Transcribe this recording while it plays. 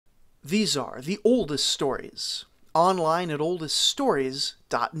These are the oldest stories, online at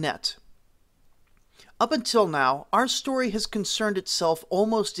oldeststories.net. Up until now, our story has concerned itself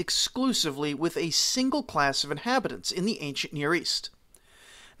almost exclusively with a single class of inhabitants in the ancient Near East.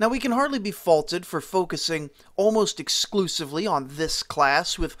 Now, we can hardly be faulted for focusing almost exclusively on this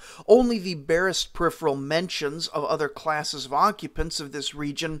class, with only the barest peripheral mentions of other classes of occupants of this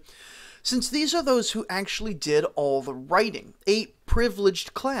region, since these are those who actually did all the writing, a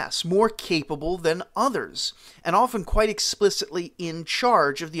privileged class, more capable than others, and often quite explicitly in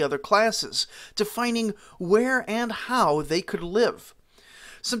charge of the other classes, defining where and how they could live.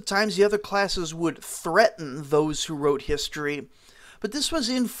 Sometimes the other classes would threaten those who wrote history, but this was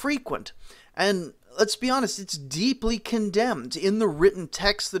infrequent, and let's be honest, it's deeply condemned in the written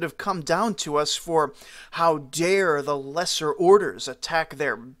texts that have come down to us for how dare the lesser orders attack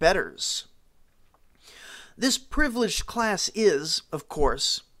their betters. This privileged class is, of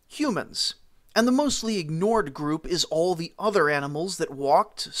course, humans, and the mostly ignored group is all the other animals that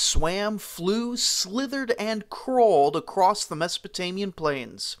walked, swam, flew, slithered, and crawled across the Mesopotamian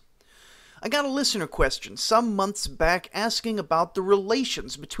plains. I got a listener question some months back asking about the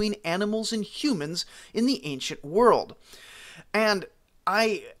relations between animals and humans in the ancient world. And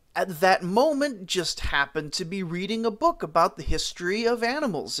I, at that moment, just happened to be reading a book about the history of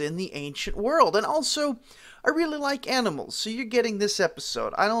animals in the ancient world. And also, I really like animals, so you're getting this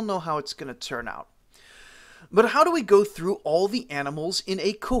episode. I don't know how it's going to turn out. But how do we go through all the animals in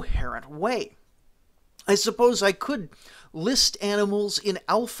a coherent way? I suppose I could list animals in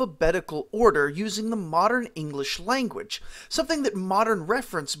alphabetical order using the modern English language, something that modern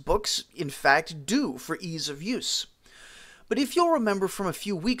reference books, in fact, do for ease of use. But if you'll remember from a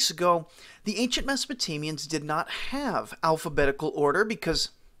few weeks ago, the ancient Mesopotamians did not have alphabetical order because,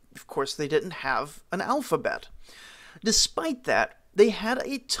 of course, they didn't have an alphabet. Despite that, they had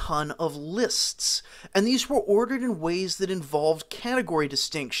a ton of lists, and these were ordered in ways that involved category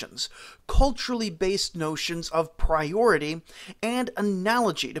distinctions, culturally based notions of priority, and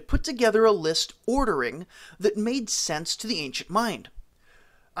analogy to put together a list ordering that made sense to the ancient mind.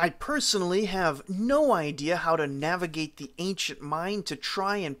 I personally have no idea how to navigate the ancient mind to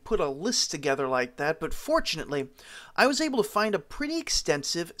try and put a list together like that, but fortunately, I was able to find a pretty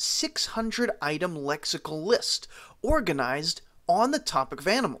extensive 600-item lexical list, organized on the topic of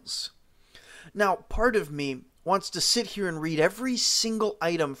animals. Now, part of me wants to sit here and read every single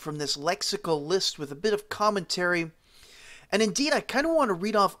item from this lexical list with a bit of commentary, and indeed I kind of want to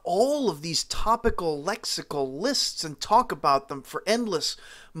read off all of these topical lexical lists and talk about them for endless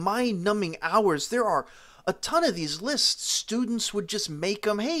mind-numbing hours. There are a ton of these lists. Students would just make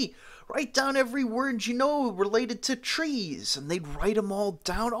them, hey, write down every word you know related to trees, and they'd write them all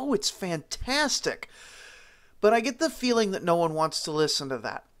down. Oh, it's fantastic. But I get the feeling that no one wants to listen to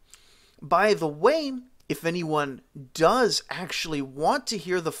that. By the way, if anyone does actually want to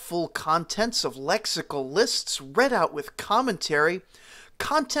hear the full contents of lexical lists read out with commentary,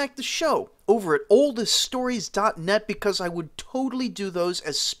 contact the show over at oldeststories.net because I would totally do those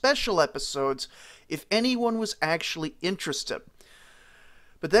as special episodes if anyone was actually interested.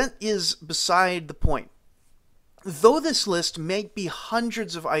 But that is beside the point. Though this list might be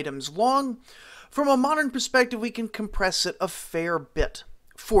hundreds of items long, from a modern perspective, we can compress it a fair bit.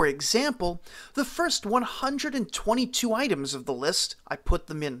 For example, the first 122 items of the list, I put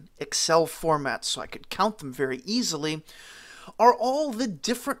them in Excel format so I could count them very easily, are all the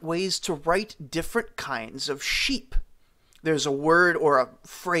different ways to write different kinds of sheep. There's a word or a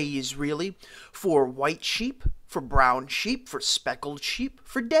phrase, really, for white sheep, for brown sheep, for speckled sheep,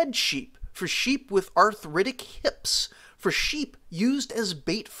 for dead sheep, for sheep with arthritic hips, for sheep used as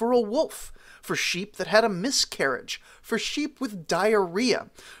bait for a wolf, for sheep that had a miscarriage, for sheep with diarrhea,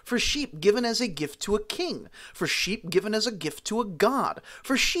 for sheep given as a gift to a king, for sheep given as a gift to a god,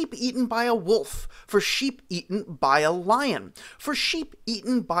 for sheep eaten by a wolf, for sheep eaten by a lion, for sheep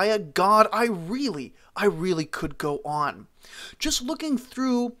eaten by a god. I really could go on. Just looking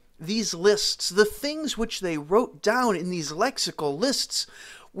through these lists, the things which they wrote down in these lexical lists,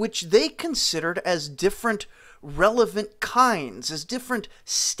 which they considered as different relevant kinds, as different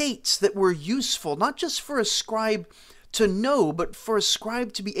states that were useful, not just for a scribe to know, but for a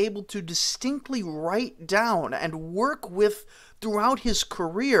scribe to be able to distinctly write down and work with throughout his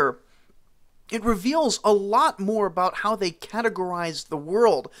career. It reveals a lot more about how they categorized the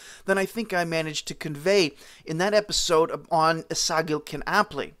world than I think I managed to convey in that episode on Esagil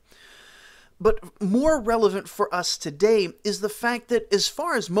Apli. But more relevant for us today is the fact that, as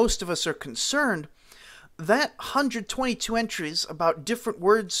far as most of us are concerned, that 122 entries about different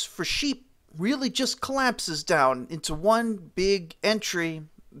words for sheep really just collapses down into one big entry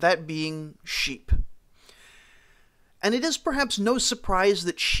that being sheep. And it is perhaps no surprise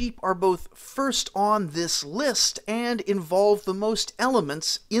that sheep are both first on this list and involve the most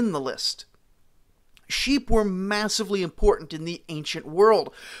elements in the list. Sheep were massively important in the ancient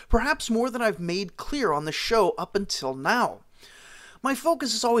world, perhaps more than I've made clear on the show up until now. My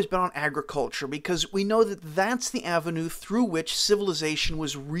focus has always been on agriculture because we know that that's the avenue through which civilization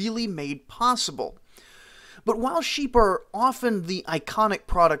was really made possible. But while sheep are often the iconic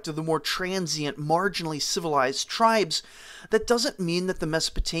product of the more transient, marginally civilized tribes, that doesn't mean that the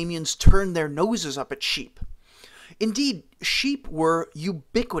Mesopotamians turned their noses up at sheep. Indeed, sheep were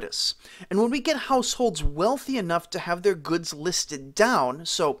ubiquitous, and when we get households wealthy enough to have their goods listed down,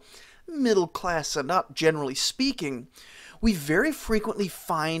 so middle class and up generally speaking, we very frequently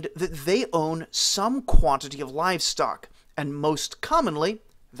find that they own some quantity of livestock, and most commonly,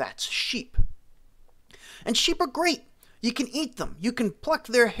 that's sheep. And sheep are great. You can eat them. You can pluck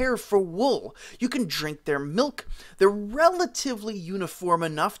their hair for wool. You can drink their milk. They're relatively uniform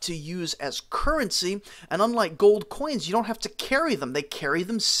enough to use as currency, and unlike gold coins, you don't have to carry them. They carry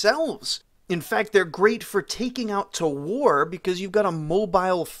themselves. In fact, they're great for taking out to war because you've got a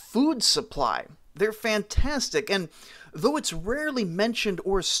mobile food supply. They're fantastic, and though it's rarely mentioned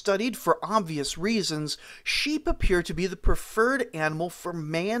or studied for obvious reasons, sheep appear to be the preferred animal for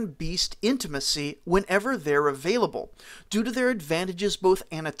man-beast intimacy whenever they're available, due to their advantages both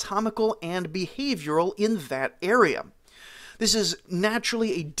anatomical and behavioral in that area. This is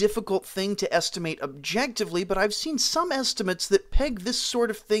naturally a difficult thing to estimate objectively, but I've seen some estimates that peg this sort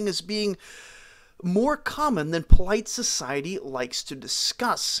of thing as being more common than polite society likes to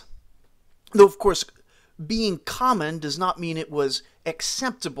discuss. Though, of course, being common does not mean it was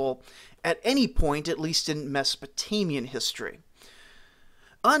acceptable at any point, at least in Mesopotamian history.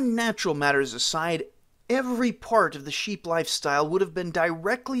 Unnatural matters aside, every part of the sheep lifestyle would have been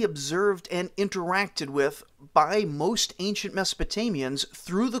directly observed and interacted with by most ancient Mesopotamians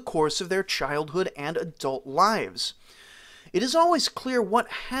through the course of their childhood and adult lives. It is always clear what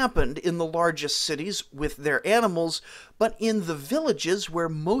happened in the largest cities with their animals, but in the villages where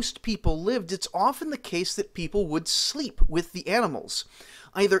most people lived, it's often the case that people would sleep with the animals,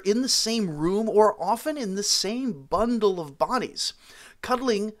 either in the same room or often in the same bundle of bodies,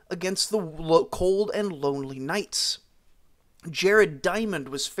 cuddling against the cold and lonely nights. Jared Diamond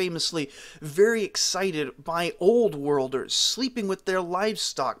was famously very excited by old worlders sleeping with their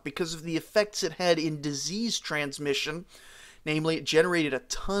livestock because of the effects it had in disease transmission. Namely, it generated a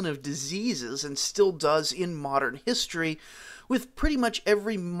ton of diseases and still does in modern history, with pretty much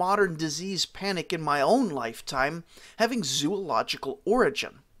every modern disease panic in my own lifetime having zoological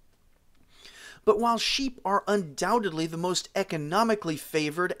origin. But while sheep are undoubtedly the most economically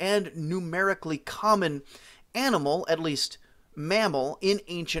favored and numerically common animal, at least mammal, in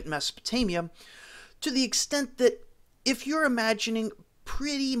ancient Mesopotamia, to the extent that if you're imagining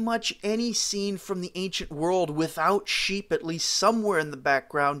pretty much any scene from the ancient world without sheep at least somewhere in the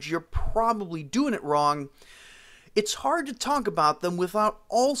background, you're probably doing it wrong. It's hard to talk about them without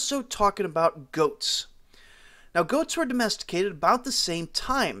also talking about goats. Now, goats were domesticated about the same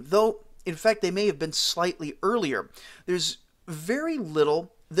time, though, in fact, they may have been slightly earlier. There's very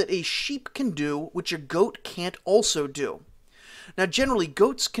little that a sheep can do which a goat can't also do. Now, generally,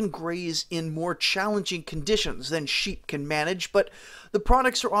 goats can graze in more challenging conditions than sheep can manage, but the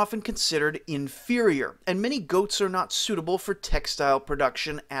products are often considered inferior, and many goats are not suitable for textile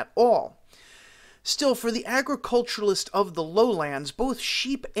production at all. Still, for the agriculturalist of the lowlands, both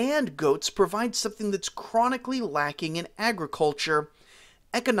sheep and goats provide something that's chronically lacking in agriculture: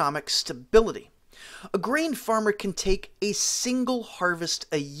 economic stability. A grain farmer can take a single harvest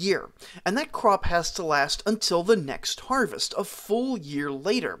a year, and that crop has to last until the next harvest, a full year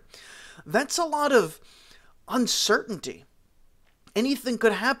later. That's a lot of uncertainty. Anything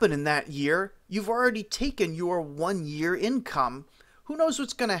could happen in that year. You've already taken your 1 year income. Who knows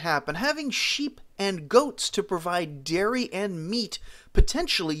what's going to happen? Having sheep and goats to provide dairy and meat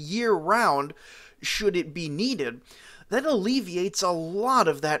potentially year-round, should it be needed, that alleviates a lot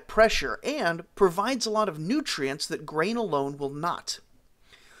of that pressure and provides a lot of nutrients that grain alone will not.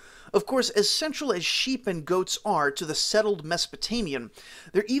 Of course, as central as sheep and goats are to the settled Mesopotamian,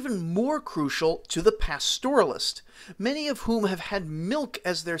 they're even more crucial to the pastoralist, many of whom have had milk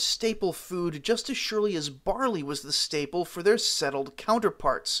as their staple food just as surely as barley was the staple for their settled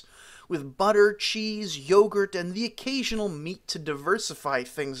counterparts, with butter, cheese, yogurt, and the occasional meat to diversify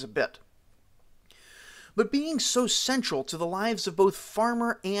things a bit. But being so central to the lives of both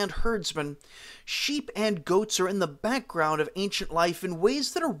farmer and herdsman, sheep and goats are in the background of ancient life in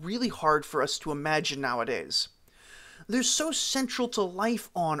ways that are really hard for us to imagine nowadays. They're so central to life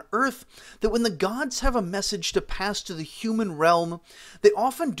on Earth that when the gods have a message to pass to the human realm, they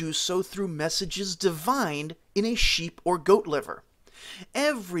often do so through messages divined in a sheep or goat liver.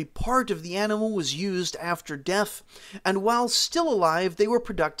 Every part of the animal was used after death, and while still alive, they were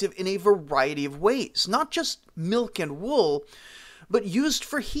productive in a variety of ways, not just milk and wool, but used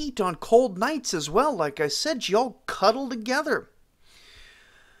for heat on cold nights as well. Like I said, you all cuddle together.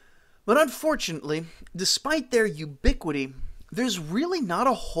 But unfortunately, despite their ubiquity, there's really not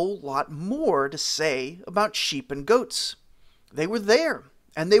a whole lot more to say about sheep and goats. They were there,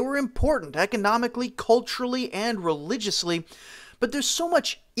 and they were important economically, culturally, and religiously, but there's so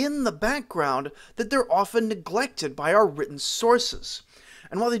much in the background that they're often neglected by our written sources.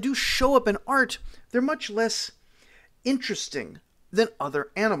 And while they do show up in art, they're much less interesting than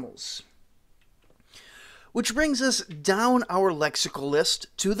other animals. Which brings us down our lexical list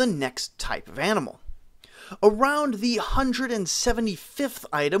to the next type of animal. Around the 175th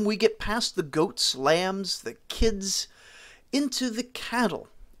item, we get past the goats, lambs, the kids, into the cattle.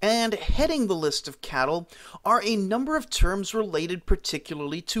 And heading the list of cattle are a number of terms related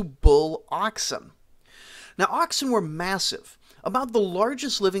particularly to bull oxen. Now, oxen were massive, about the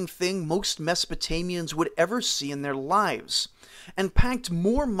largest living thing most Mesopotamians would ever see in their lives, and packed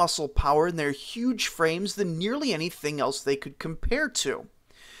more muscle power in their huge frames than nearly anything else they could compare to.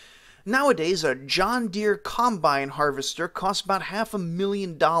 Nowadays, a John Deere combine harvester costs about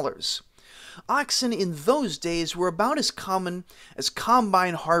 $500,000. Oxen in those days were about as common as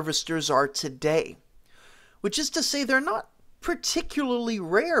combine harvesters are today, which is to say they're not particularly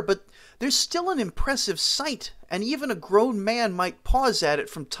rare, but they're still an impressive sight, and even a grown man might pause at it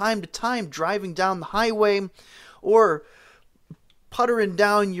from time to time driving down the highway or puttering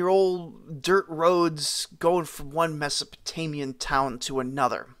down your old dirt roads going from one Mesopotamian town to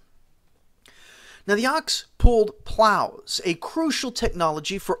another. Now, the ox pulled plows, a crucial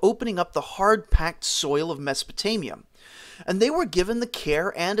technology for opening up the hard-packed soil of Mesopotamia, and they were given the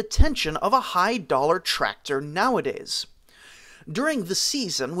care and attention of a high-dollar tractor nowadays. During the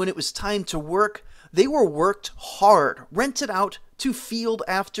season, when it was time to work, they were worked hard, rented out to field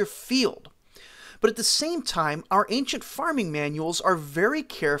after field. But at the same time, our ancient farming manuals are very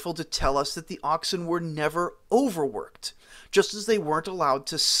careful to tell us that the oxen were never overworked, just as they weren't allowed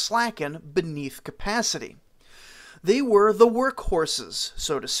to slacken beneath capacity. They were the workhorses,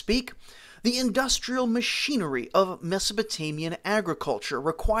 so to speak, the industrial machinery of Mesopotamian agriculture,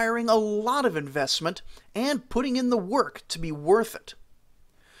 requiring a lot of investment and putting in the work to be worth it.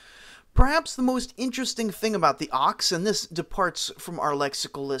 Perhaps the most interesting thing about the ox, and this departs from our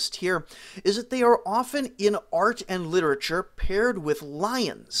lexical list here, is that they are often in art and literature paired with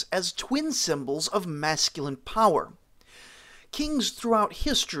lions as twin symbols of masculine power. Kings throughout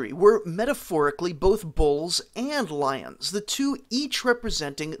history were metaphorically both bulls and lions, the two each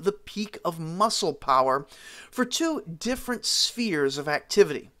representing the peak of muscle power for two different spheres of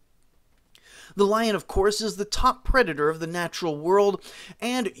activity. The lion, of course, is the top predator of the natural world,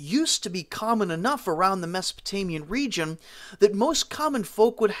 and used to be common enough around the Mesopotamian region that most common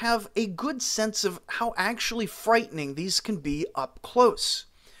folk would have a good sense of how actually frightening these can be up close.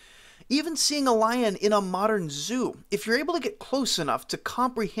 Even seeing a lion in a modern zoo, if you're able to get close enough to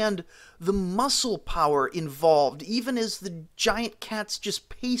comprehend the muscle power involved, even as the giant cats just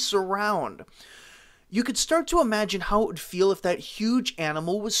pace around, you could start to imagine how it would feel if that huge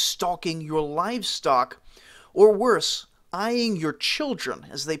animal was stalking your livestock, or worse, eyeing your children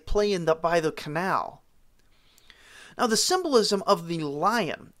as they play by the canal. Now, the symbolism of the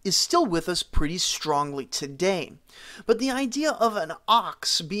lion is still with us pretty strongly today, but the idea of an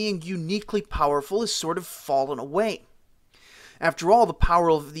ox being uniquely powerful has sort of fallen away. After all, the power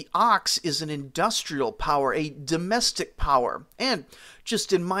of the ox is an industrial power, a domestic power, and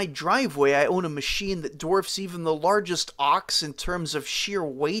just in my driveway I own a machine that dwarfs even the largest ox in terms of sheer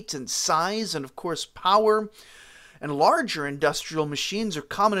weight and size and of course power. And larger industrial machines are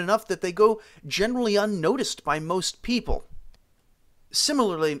common enough that they go generally unnoticed by most people.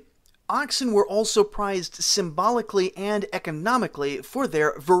 Similarly, oxen were also prized symbolically and economically for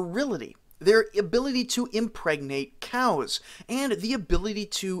their virility, their ability to impregnate cows, and the ability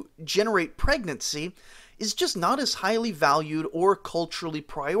to generate pregnancy is just not as highly valued or culturally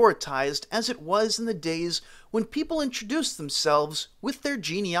prioritized as it was in the days when people introduced themselves with their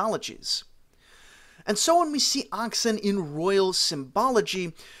genealogies. And so when we see oxen in royal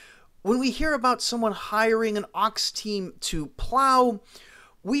symbology, when we hear about someone hiring an ox team to plow,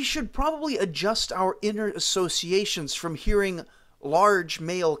 we should probably adjust our inner associations from hearing large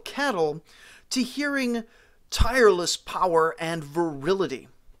male cattle to hearing tireless power and virility.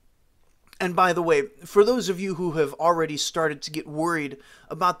 And by the way, for those of you who have already started to get worried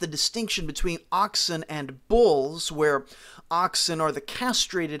about the distinction between oxen and bulls, where oxen are the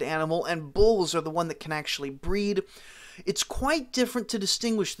castrated animal and bulls are the one that can actually breed, it's quite different to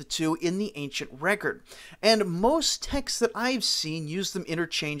distinguish the two in the ancient record, and most texts that I've seen use them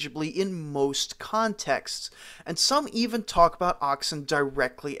interchangeably in most contexts, and some even talk about oxen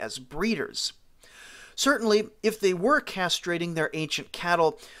directly as breeders. Certainly, if they were castrating their ancient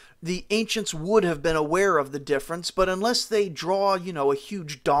cattle, the ancients would have been aware of the difference, but unless they draw, a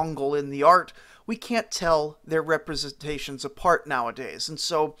huge dongle in the art, we can't tell their representations apart nowadays, and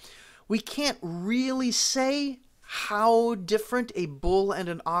so we can't really say how different a bull and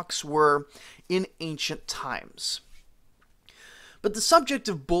an ox were in ancient times. But the subject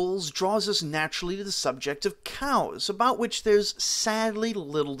of bulls draws us naturally to the subject of cows, about which there's sadly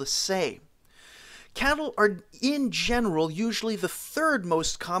little to say. Cattle are, in general, usually the third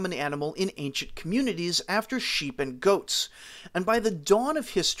most common animal in ancient communities after sheep and goats, and by the dawn of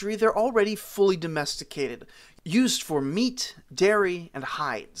history they're already fully domesticated, used for meat, dairy, and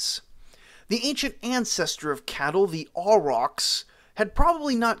hides. The ancient ancestor of cattle, the aurochs, had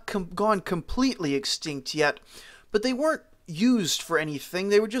probably not gone completely extinct yet, but they weren't used for anything.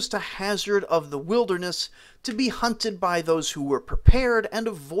 They were just a hazard of the wilderness to be hunted by those who were prepared and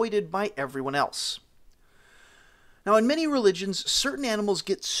avoided by everyone else. Now, in many religions, certain animals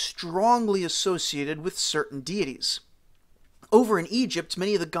get strongly associated with certain deities. Over in Egypt,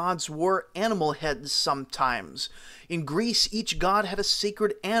 many of the gods wore animal heads sometimes. In Greece, each god had a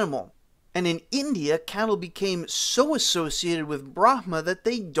sacred animal. And in India, cattle became so associated with Brahma that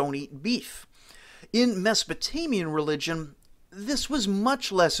they don't eat beef. In Mesopotamian religion, this was much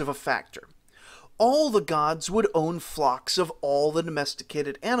less of a factor. All the gods would own flocks of all the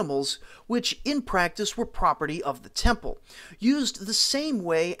domesticated animals, which in practice were property of the temple, used the same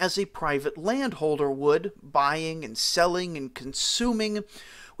way as a private landholder would, buying and selling and consuming,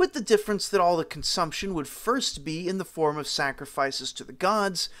 with the difference that all the consumption would first be in the form of sacrifices to the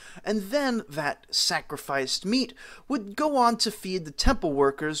gods, and then that sacrificed meat would go on to feed the temple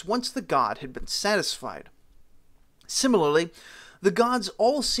workers once the god had been satisfied. Similarly, the gods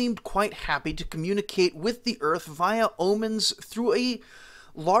all seemed quite happy to communicate with the earth via omens through a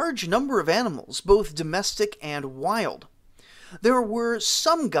large number of animals, both domestic and wild. There were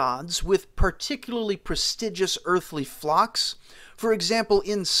some gods with particularly prestigious earthly flocks. For example,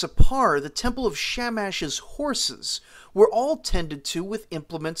 in Sippar, the temple of Shamash's horses were all tended to with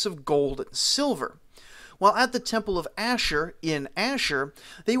implements of gold and silver, while at the temple of Ashur, in Ashur,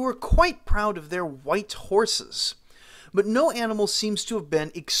 they were quite proud of their white horses. But no animal seems to have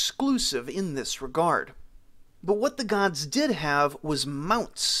been exclusive in this regard. But what the gods did have was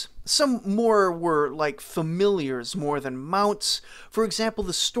mounts. Some more were like familiars more than mounts. For example,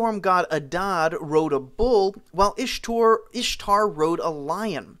 the storm god Adad rode a bull, while Ishtar rode a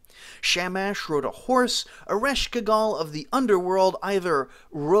lion. Shamash rode a horse. Ereshkigal of the underworld either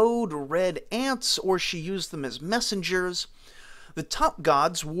rode red ants or she used them as messengers. The top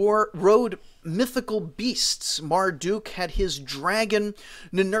gods rode mythical beasts. Marduk had his dragon,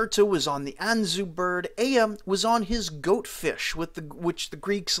 Ninurta was on the Anzu bird, Ea was on his goatfish, which the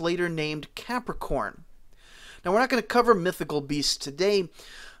Greeks later named Capricorn. Now, we're not going to cover mythical beasts today,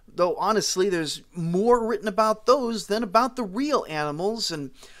 though honestly there's more written about those than about the real animals,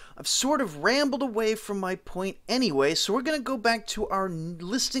 and I've sort of rambled away from my point anyway, so we're going to go back to our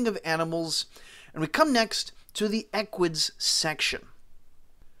listing of animals, and we come next to the equids section.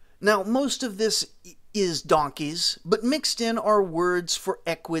 Now, most of this is donkeys, but mixed in are words for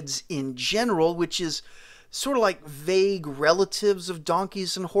equids in general, which is sort of like vague relatives of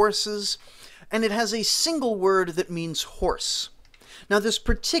donkeys and horses, and it has a single word that means horse. Now, this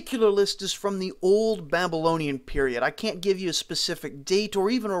particular list is from the Old Babylonian period. I can't give you a specific date or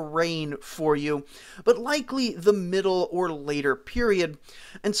even a reign for you, but likely the middle or later period,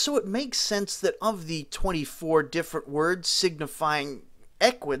 and so it makes sense that of the 24 different words signifying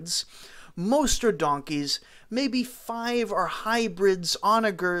equids, most are donkeys, maybe 5 are hybrids,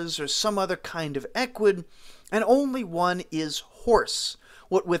 onagers, or some other kind of equid, and only one is horse,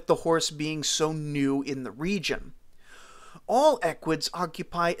 what with the horse being so new in the region. All equids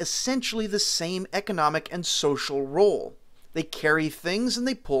occupy essentially the same economic and social role. They carry things and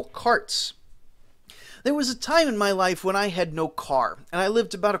they pull carts. There was a time in my life when I had no car, and I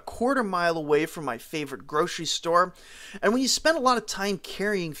lived about a quarter-mile away from my favorite grocery store, and when you spend a lot of time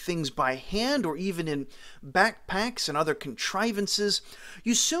carrying things by hand or even in backpacks and other contrivances,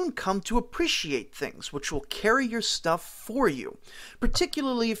 you soon come to appreciate things which will carry your stuff for you,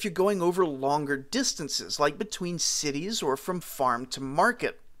 particularly if you're going over longer distances, like between cities or from farm to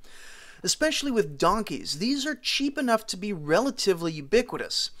market. Especially with donkeys, these are cheap enough to be relatively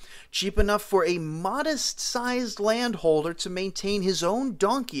ubiquitous, cheap enough for a modest-sized landholder to maintain his own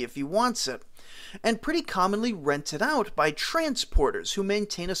donkey if he wants it, and pretty commonly rented out by transporters who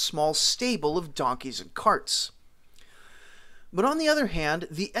maintain a small stable of donkeys and carts. But on the other hand,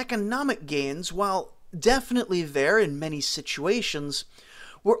 the economic gains, while definitely there in many situations,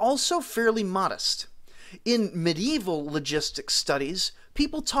 were also fairly modest. In medieval logistics studies,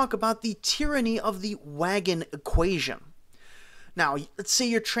 people talk about the tyranny of the wagon equation. Now, let's say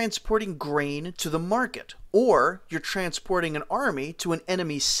you're transporting grain to the market, or you're transporting an army to an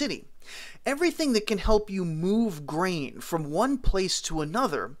enemy city. Everything that can help you move grain from one place to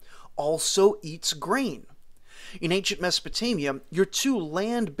another also eats grain. In ancient Mesopotamia, your two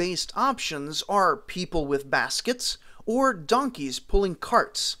land-based options are people with baskets or donkeys pulling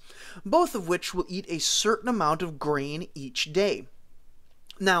carts, both of which will eat a certain amount of grain each day.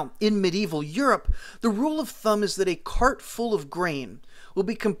 Now, in medieval Europe, the rule of thumb is that a cart full of grain will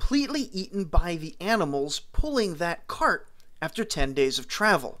be completely eaten by the animals pulling that cart after 10 days of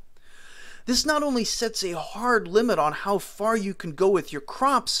travel. This not only sets a hard limit on how far you can go with your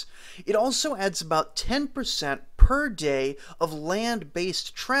crops, it also adds about 10% per day of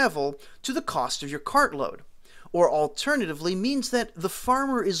land-based travel to the cost of your cartload, or alternatively means that the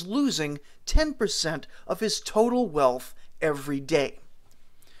farmer is losing 10% of his total wealth every day.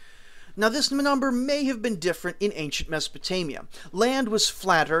 Now, this number may have been different in ancient Mesopotamia. Land was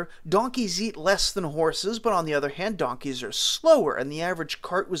flatter, donkeys eat less than horses, but on the other hand, donkeys are slower, and the average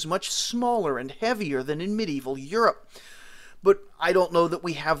cart was much smaller and heavier than in medieval Europe. But I don't know that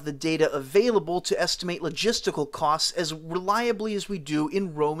we have the data available to estimate logistical costs as reliably as we do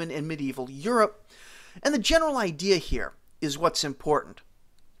in Roman and medieval Europe, and the general idea here is what's important.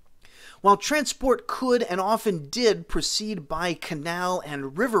 While transport could and often did proceed by canal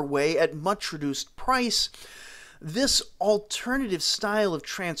and riverway at much reduced price, this alternative style of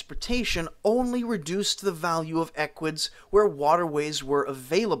transportation only reduced the value of equids where waterways were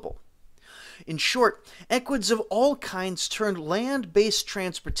available. In short, equids of all kinds turned land-based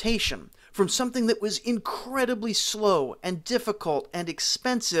transportation from something that was incredibly slow and difficult and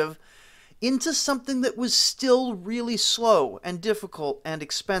expensive into something that was still really slow and difficult and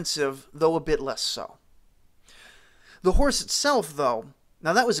expensive, though a bit less so. The horse itself, though,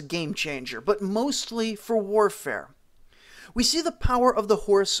 now that was a game changer, but mostly for warfare. We see the power of the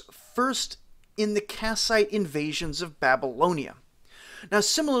horse first in the Kassite invasions of Babylonia. Now,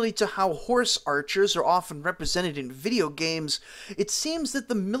 similarly to how horse archers are often represented in video games, it seems that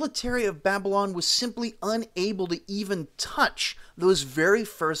the military of Babylon was simply unable to even touch those very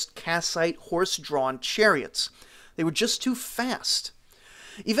first Kassite horse-drawn chariots. They were just too fast.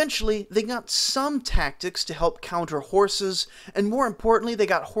 Eventually, they got some tactics to help counter horses, and more importantly, they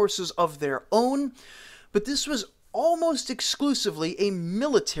got horses of their own, but this was almost exclusively a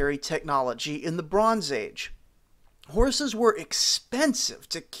military technology in the Bronze Age. Horses were expensive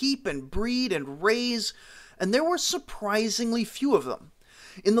to keep and breed and raise, and there were surprisingly few of them.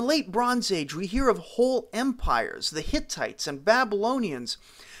 In the late Bronze Age, we hear of whole empires, the Hittites and Babylonians,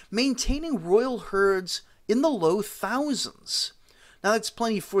 maintaining royal herds in the low thousands. Now, that's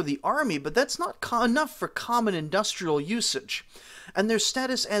plenty for the army, but that's not enough for common industrial usage. And their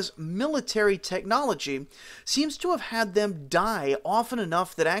status as military technology seems to have had them die often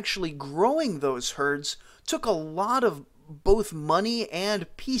enough that actually growing those herds took a lot of both money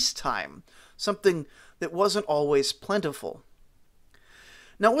and peacetime, something that wasn't always plentiful.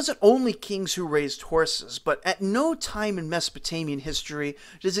 Now, it wasn't only kings who raised horses, but at no time in Mesopotamian history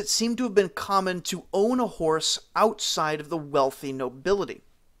does it seem to have been common to own a horse outside of the wealthy nobility.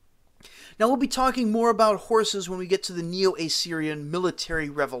 Now, we'll be talking more about horses when we get to the Neo-Assyrian military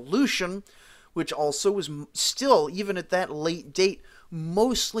revolution, which also was still, even at that late date,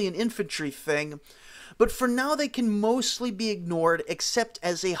 mostly an infantry thing, but for now they can mostly be ignored except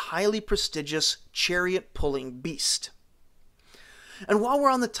as a highly prestigious chariot-pulling beast. And while we're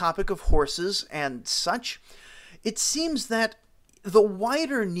on the topic of horses and such, it seems that the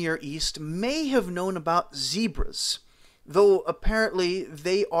wider Near East may have known about zebras, though apparently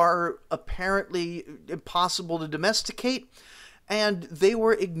they are impossible to domesticate, and they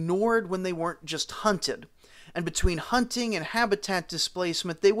were ignored when they weren't just hunted. And between hunting and habitat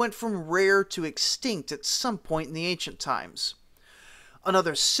displacement, they went from rare to extinct at some point in the ancient times.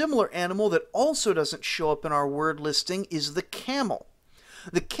 Another similar animal that also doesn't show up in our word listing is the camel.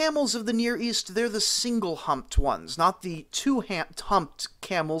 The camels of the Near East, they're the single-humped ones, not the two-humped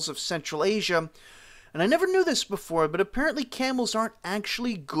camels of Central Asia. And I never knew this before, but apparently camels aren't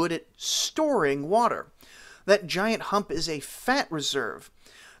actually good at storing water. That giant hump is a fat reserve.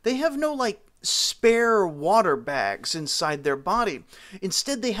 They have no, spare water bags inside their body.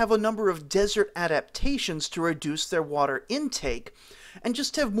 Instead, they have a number of desert adaptations to reduce their water intake and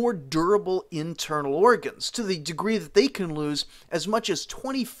just have more durable internal organs, to the degree that they can lose as much as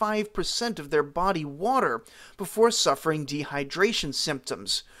 25% of their body water before suffering dehydration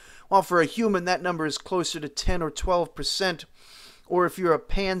symptoms. While for a human, that number is closer to 10 or 12%, or if you're a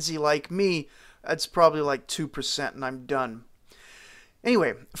pansy like me, that's probably like 2% and I'm done.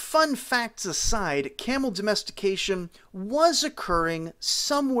 Anyway, fun facts aside, camel domestication was occurring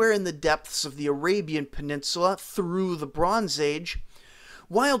somewhere in the depths of the Arabian Peninsula through the Bronze Age.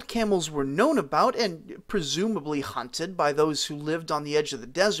 Wild camels were known about and presumably hunted by those who lived on the edge of the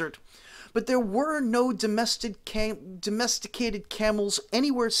desert, but there were no domesticated camels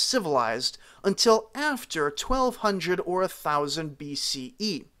anywhere civilized until after 1200 or 1000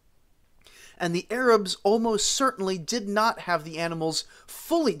 BCE. And the Arabs almost certainly did not have the animals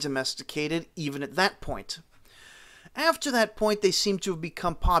fully domesticated even at that point. After that point, they seem to have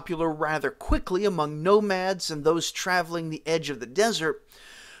become popular rather quickly among nomads and those traveling the edge of the desert,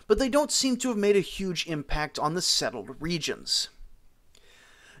 but they don't seem to have made a huge impact on the settled regions.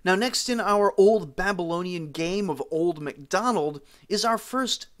 Now, next in our old Babylonian game of Old MacDonald is our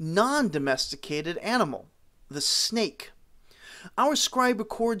first non-domesticated animal, the snake. Our scribe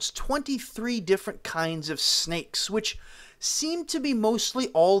records 23 different kinds of snakes, which seem to be mostly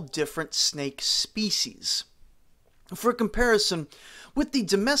all different snake species. For comparison, with the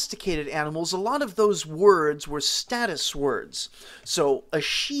domesticated animals, a lot of those words were status words. So, a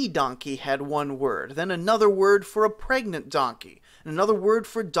she-donkey had one word, then another word for a pregnant donkey, and another word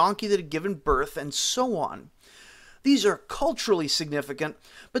for a donkey that had given birth, and so on. These are culturally significant,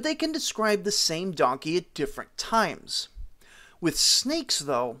 but they can describe the same donkey at different times. With snakes,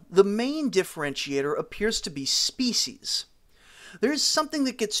 though, the main differentiator appears to be species. There is something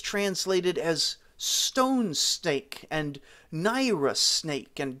that gets translated as stone snake, and Naira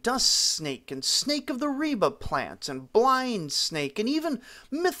snake, and dust snake, and snake of the Reba plant, and blind snake, and even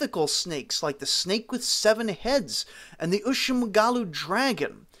mythical snakes like the snake with 7 heads, and the Ushimgalu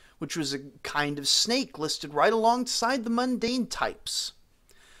dragon, which was a kind of snake listed right alongside the mundane types.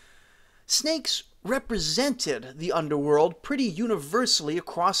 Snakes represented the underworld pretty universally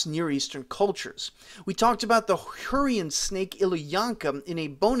across Near Eastern cultures. We talked about the Hurrian snake Ilyanka in a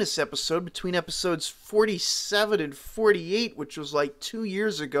bonus episode between episodes 47 and 48, which was like 2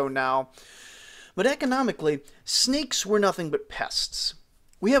 years ago now. But economically, snakes were nothing but pests.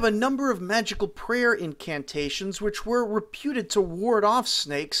 We have a number of magical prayer incantations which were reputed to ward off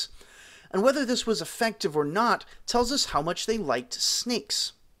snakes, and whether this was effective or not tells us how much they liked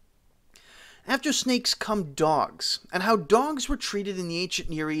snakes. After snakes come dogs, and how dogs were treated in the ancient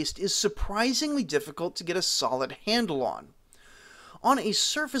Near East is surprisingly difficult to get a solid handle on. On a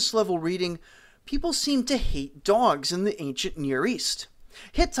surface-level reading, people seem to hate dogs in the ancient Near East.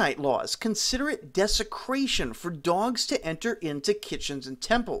 Hittite laws consider it desecration for dogs to enter into kitchens and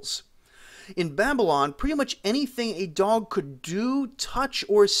temples. In Babylon, pretty much anything a dog could do, touch,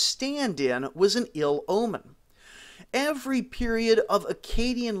 or stand in was an ill omen. Every period of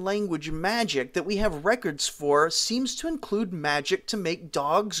Akkadian language magic that we have records for seems to include magic to make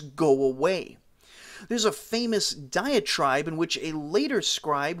dogs go away. There's a famous diatribe in which a later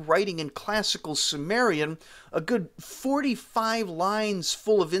scribe writing in classical Sumerian, a good 45 lines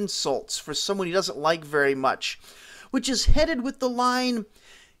full of insults for someone he doesn't like very much, which is headed with the line,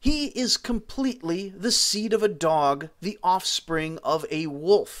 "He is completely the seed of a dog, the offspring of a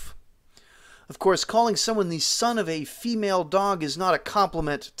wolf." Of course, calling someone the son of a female dog is not a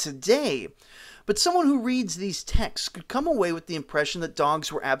compliment today, but someone who reads these texts could come away with the impression that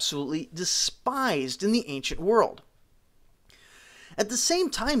dogs were absolutely despised in the ancient world. At the same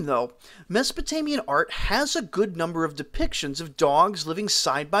time, though, Mesopotamian art has a good number of depictions of dogs living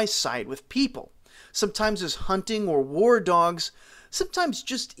side by side with people, sometimes as hunting or war dogs, sometimes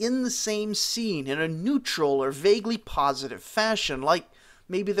just in the same scene in a neutral or vaguely positive fashion, like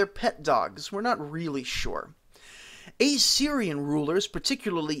maybe they're pet dogs, we're not really sure. Assyrian rulers,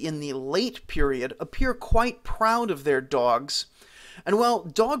 particularly in the late period, appear quite proud of their dogs, and while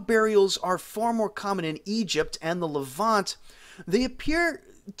dog burials are far more common in Egypt and the Levant, they appear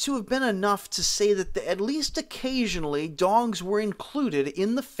to have been enough to say that at least occasionally dogs were included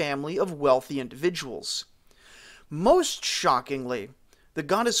in the family of wealthy individuals. Most shockingly, the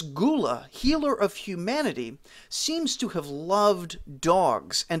goddess Gula, healer of humanity, seems to have loved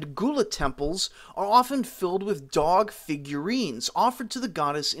dogs, and Gula temples are often filled with dog figurines offered to the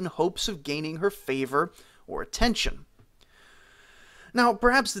goddess in hopes of gaining her favor or attention. Now,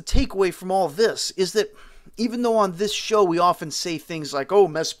 perhaps the takeaway from all this is that Even though on this show we often say things like, oh,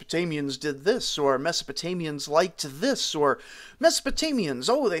 Mesopotamians did this, or Mesopotamians liked this, or Mesopotamians,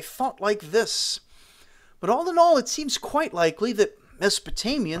 oh, they fought like this. But all in all, it seems quite likely that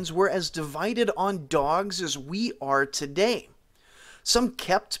Mesopotamians were as divided on dogs as we are today. Some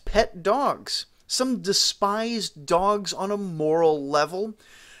kept pet dogs, some despised dogs on a moral level,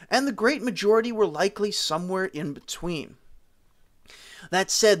 and the great majority were likely somewhere in between.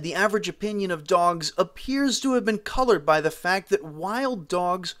 That said, the average opinion of dogs appears to have been colored by the fact that wild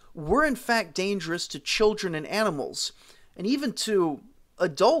dogs were in fact dangerous to children and animals, and even to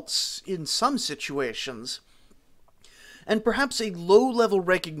adults in some situations. And perhaps a low-level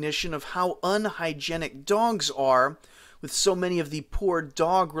recognition of how unhygienic dogs are, with so many of the poor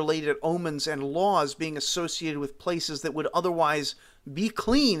dog-related omens and laws being associated with places that would otherwise be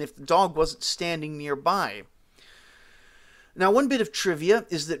clean if the dog wasn't standing nearby. Now, one bit of trivia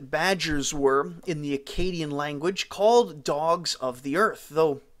is that badgers were, in the Akkadian language, called dogs of the earth,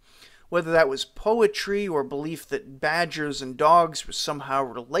 though whether that was poetry or belief that badgers and dogs were somehow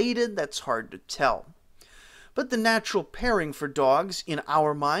related, that's hard to tell. But the natural pairing for dogs, in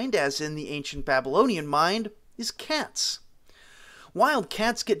our mind, as in the ancient Babylonian mind, is cats. Wild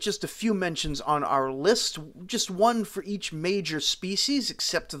cats get just a few mentions on our list, just one for each major species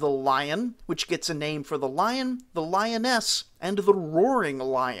except the lion, which gets a name for the lion, the lioness, and the roaring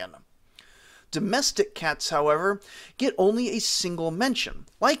lion. Domestic cats, however, get only a single mention,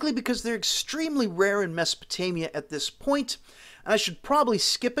 likely because they're extremely rare in Mesopotamia at this point, and I should probably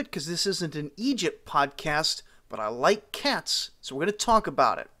skip it because this isn't an Egypt podcast, but I like cats, so we're going to talk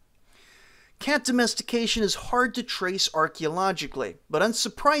about it. Cat domestication is hard to trace archaeologically, but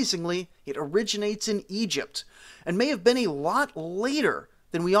unsurprisingly, it originates in Egypt, and may have been a lot later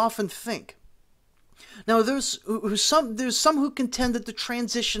than we often think. Now, there's some who contend that the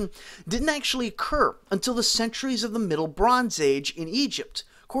transition didn't actually occur until the centuries of the Middle Bronze Age in Egypt,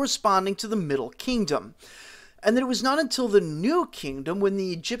 corresponding to the Middle Kingdom, and that it was not until the New Kingdom when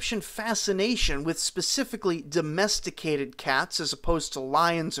the Egyptian fascination with specifically domesticated cats as opposed to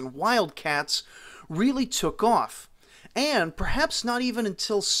lions and wild cats really took off. And perhaps not even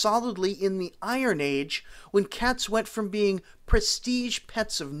until solidly in the Iron Age, when cats went from being prestige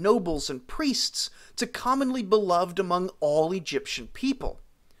pets of nobles and priests to commonly beloved among all Egyptian people.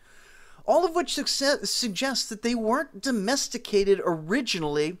 All of which suggests that they weren't domesticated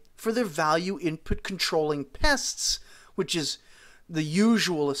originally for their value in controlling pests, which is the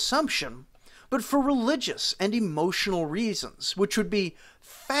usual assumption, but for religious and emotional reasons, which would be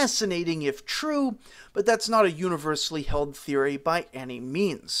fascinating if true, but that's not a universally held theory by any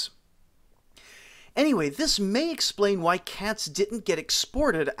means. Anyway, this may explain why cats didn't get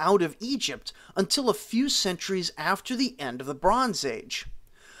exported out of Egypt until a few centuries after the end of the Bronze Age.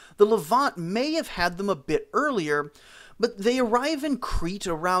 The Levant may have had them a bit earlier, but they arrive in Crete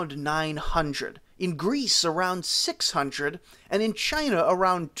around 900, in Greece around 600, and in China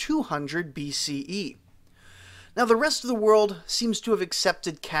around 200 BCE. Now, the rest of the world seems to have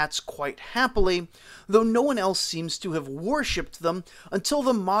accepted cats quite happily, though no one else seems to have worshipped them until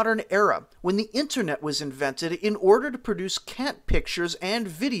the modern era, when the internet was invented in order to produce cat pictures and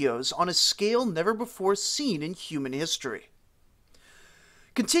videos on a scale never before seen in human history.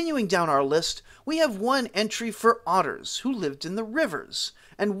 Continuing down our list, we have one entry for otters, who lived in the rivers,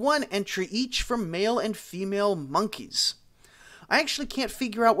 and one entry each for male and female monkeys. I actually can't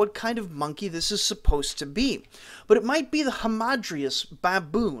figure out what kind of monkey this is supposed to be, but it might be the Hamadryas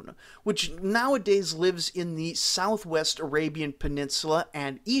baboon, which nowadays lives in the southwest Arabian Peninsula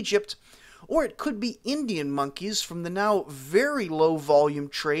and Egypt, or it could be Indian monkeys from the now very low volume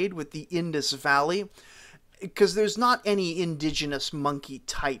trade with the Indus Valley, because there's not any indigenous monkey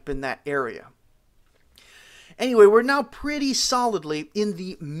type in that area. Anyway, we're now pretty solidly in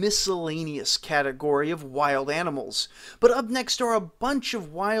the miscellaneous category of wild animals, but up next are a bunch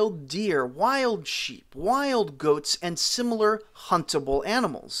of wild deer, wild sheep, wild goats, and similar huntable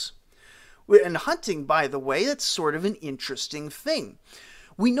animals. And hunting, by the way, that's sort of an interesting thing.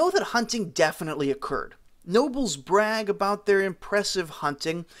 We know that hunting definitely occurred. Nobles brag about their impressive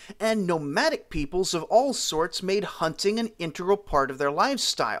hunting, and nomadic peoples of all sorts made hunting an integral part of their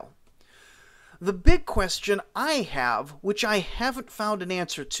lifestyle. The big question I have, which I haven't found an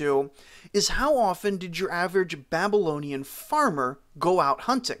answer to, is how often did your average Babylonian farmer go out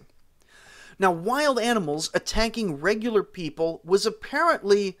hunting? Now, wild animals attacking regular people was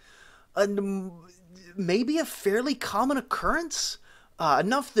apparently maybe a fairly common occurrence,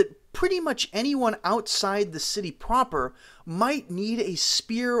 enough that pretty much anyone outside the city proper might need a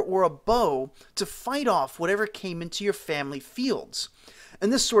spear or a bow to fight off whatever came into your family fields.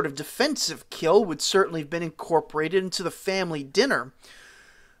 And this sort of defensive kill would certainly have been incorporated into the family dinner.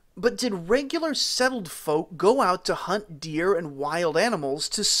 But did regular settled folk go out to hunt deer and wild animals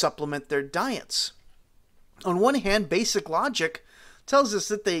to supplement their diets? On one hand, basic logic tells us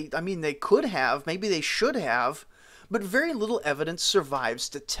that they could have, maybe they should have, but very little evidence survives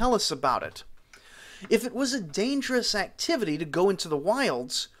to tell us about it. If it was a dangerous activity to go into the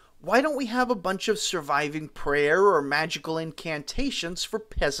wilds, why don't we have a bunch of surviving prayer or magical incantations for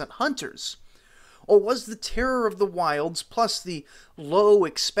peasant hunters? Or was the terror of the wilds plus the low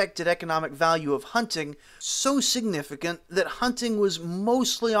expected economic value of hunting so significant that hunting was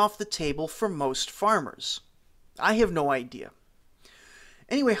mostly off the table for most farmers? I have no idea.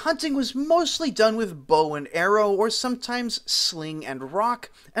 Anyway, hunting was mostly done with bow and arrow, or sometimes sling and rock,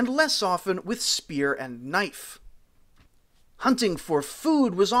 and less often with spear and knife. Hunting for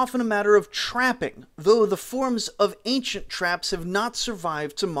food was often a matter of trapping, though the forms of ancient traps have not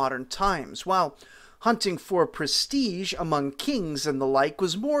survived to modern times, while hunting for prestige among kings and the like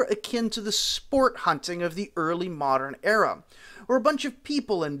was more akin to the sport hunting of the early modern era, where a bunch of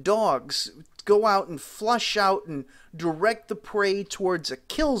people and dogs go out and flush out and direct the prey towards a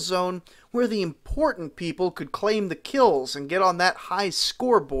kill zone where the important people could claim the kills and get on that high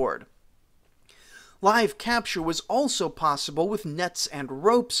scoreboard. Live capture was also possible with nets and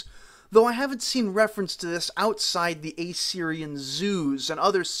ropes, though I haven't seen reference to this outside the Assyrian zoos and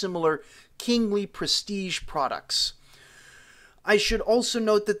other similar kingly prestige products. I should also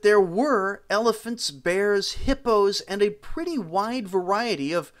note that there were elephants, bears, hippos, and a pretty wide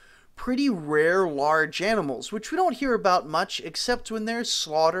variety of pretty rare large animals, which we don't hear about much except when they're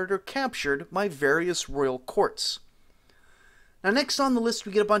slaughtered or captured by various royal courts. Now next on the list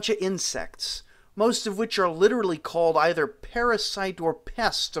we get a bunch of insects, most of which are literally called either parasite or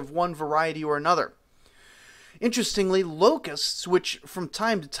pest of one variety or another. Interestingly, locusts, which from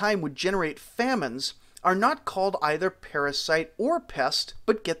time to time would generate famines, are not called either parasite or pest,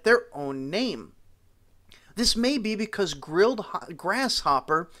 but get their own name. This may be because grilled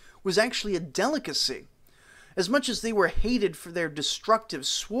grasshopper was actually a delicacy. As much as they were hated for their destructive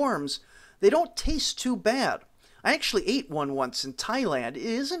swarms, they don't taste too bad. I actually ate one once in Thailand. It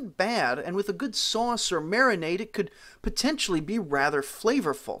isn't bad, and with a good sauce or marinade, it could potentially be rather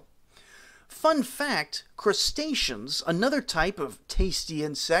flavorful. Fun fact, crustaceans, another type of tasty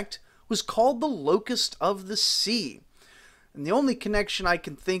insect, was called the locust of the sea. And the only connection I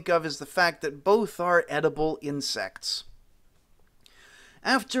can think of is the fact that both are edible insects.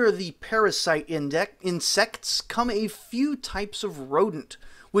 After the parasite insects come a few types of rodent,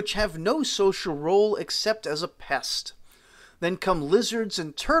 which have no social role except as a pest. Then come lizards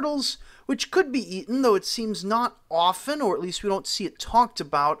and turtles, which could be eaten, though it seems not often, or at least we don't see it talked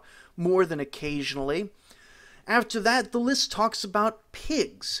about more than occasionally. After that, the list talks about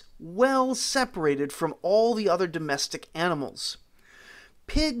pigs, well separated from all the other domestic animals.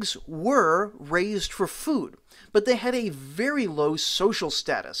 Pigs were raised for food, but they had a very low social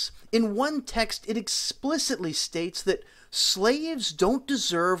status. In one text, it explicitly states that slaves don't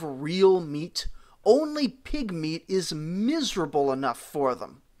deserve real meat, only pig meat is miserable enough for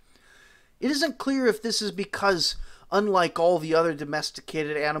them. It isn't clear if this is because, unlike all the other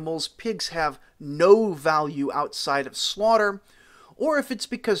domesticated animals, pigs have no value outside of slaughter, or if it's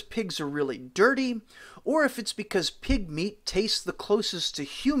because pigs are really dirty, or if it's because pig meat tastes the closest to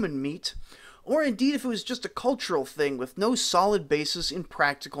human meat, or indeed if it was just a cultural thing with no solid basis in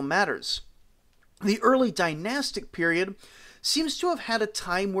practical matters. The early dynastic period seems to have had a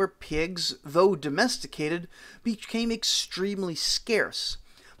time where pigs, though domesticated, became extremely scarce.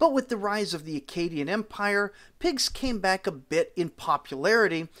 But with the rise of the Hittite Empire, pigs came back a bit in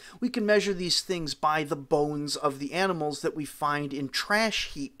popularity. We can measure these things by the bones of the animals that we find in trash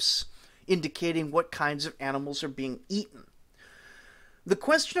heaps, indicating what kinds of animals are being eaten. The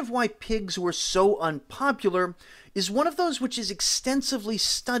question of why pigs were so unpopular is one of those which is extensively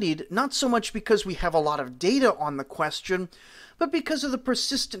studied, not so much because we have a lot of data on the question, but because of the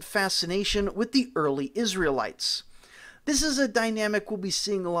persistent fascination with the early Israelites. This is a dynamic we'll be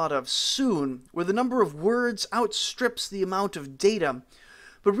seeing a lot of soon, where the number of words outstrips the amount of data,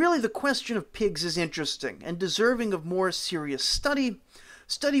 but really the question of pigs is interesting and deserving of more serious study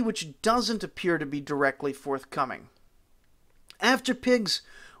which doesn't appear to be directly forthcoming. After pigs,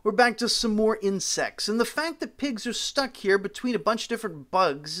 we're back to some more insects, and the fact that pigs are stuck here between a bunch of different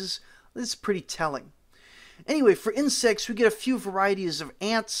bugs is pretty telling. Anyway, for insects, we get a few varieties of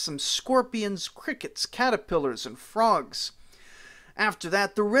ants, some scorpions, crickets, caterpillars, and frogs. After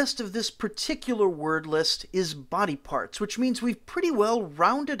that, the rest of this particular word list is body parts, which means we've pretty well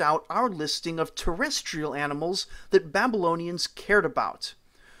rounded out our listing of terrestrial animals that Babylonians cared about.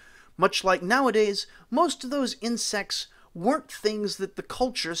 Much like nowadays, most of those insects weren't things that the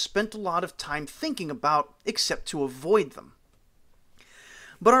culture spent a lot of time thinking about, except to avoid them.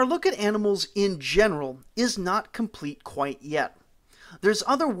 But our look at animals in general is not complete quite yet. There's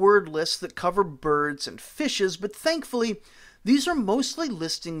other word lists that cover birds and fishes, but thankfully, these are mostly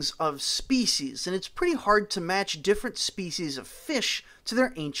listings of species, and it's pretty hard to match different species of fish to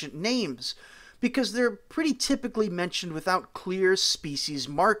their ancient names, because they're pretty typically mentioned without clear species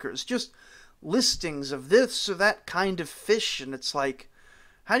markers, just listings of this or that kind of fish, and it's like,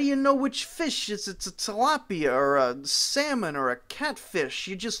 how do you know which fish? It's a tilapia or a salmon or a catfish.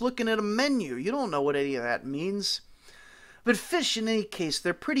 You're just looking at a menu. You don't know what any of that means. But fish, in any case,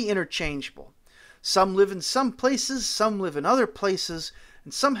 they're pretty interchangeable. Some live in some places, some live in other places,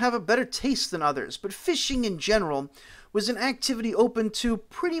 and some have a better taste than others. But fishing in general was an activity open to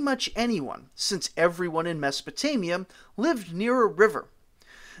pretty much anyone, since everyone in Mesopotamia lived near a river.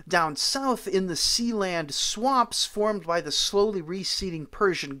 Down south in the sealand swamps formed by the slowly receding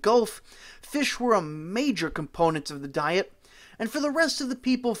Persian Gulf, fish were a major component of the diet, and for the rest of the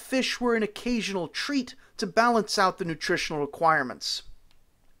people, fish were an occasional treat to balance out the nutritional requirements.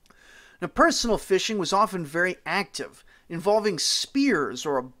 Now, personal fishing was often very active, involving spears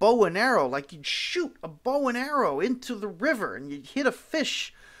or a bow and arrow, like you'd shoot a bow and arrow into the river and you'd hit a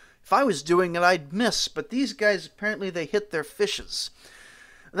fish. If I was doing it, I'd miss, but these guys, apparently they hit their fishes.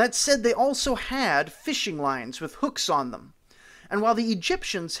 That said, they also had fishing lines with hooks on them. And while the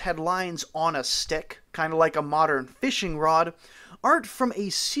Egyptians had lines on a stick, kind of like a modern fishing rod, art from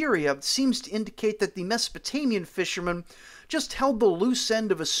Assyria seems to indicate that the Mesopotamian fishermen just held the loose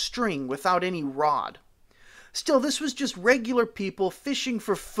end of a string without any rod. Still, this was just regular people fishing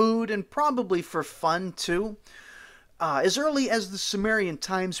for food and probably for fun too. As early as the Sumerian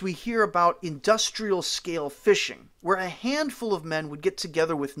times, we hear about industrial-scale fishing, where a handful of men would get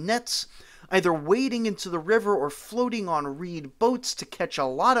together with nets, either wading into the river or floating on reed boats to catch a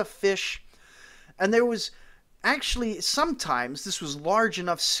lot of fish. And there was actually, sometimes, this was large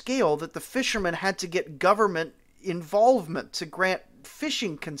enough scale that the fishermen had to get government involvement to grant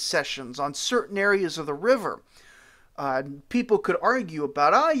fishing concessions on certain areas of the river. People could argue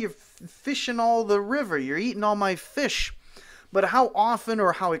about, you're fishing all the river, you're eating all my fish. But how often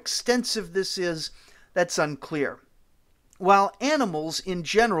or how extensive this is, that's unclear. While animals in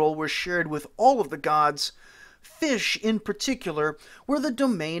general were shared with all of the gods, fish in particular were the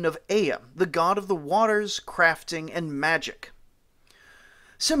domain of Ea, the god of the waters, crafting, and magic.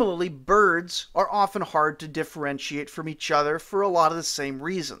 Similarly, birds are often hard to differentiate from each other for a lot of the same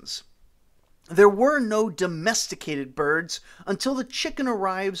reasons. There were no domesticated birds until the chicken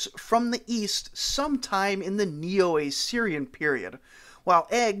arrives from the east sometime in the Neo-Assyrian period, while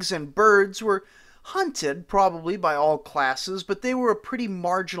eggs and birds were hunted probably by all classes, but they were a pretty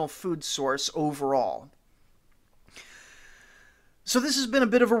marginal food source overall. So this has been a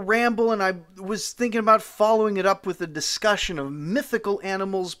bit of a ramble, and I was thinking about following it up with a discussion of mythical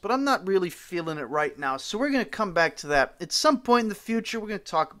animals, but I'm not really feeling it right now, so we're going to come back to that. At some point in the future, we're going to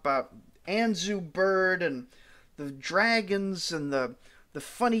talk about Anzu bird and the dragons and the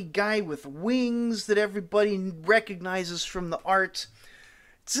funny guy with wings that everybody recognizes from the art.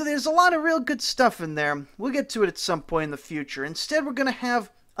 So there's a lot of real good stuff in there. We'll get to it at some point in the future. Instead, we're going to have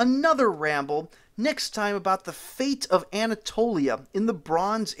another ramble next time about the fate of Anatolia in the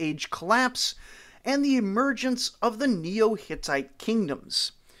Bronze Age collapse and the emergence of the Neo-Hittite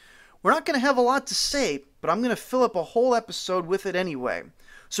kingdoms. We're not going to have a lot to say, but I'm going to fill up a whole episode with it anyway.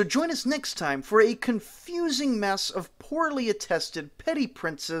 So join us next time for a confusing mess of poorly attested petty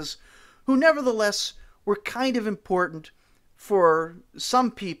princes who nevertheless were kind of important for some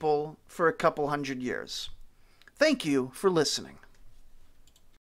people for a couple hundred years. Thank you for listening.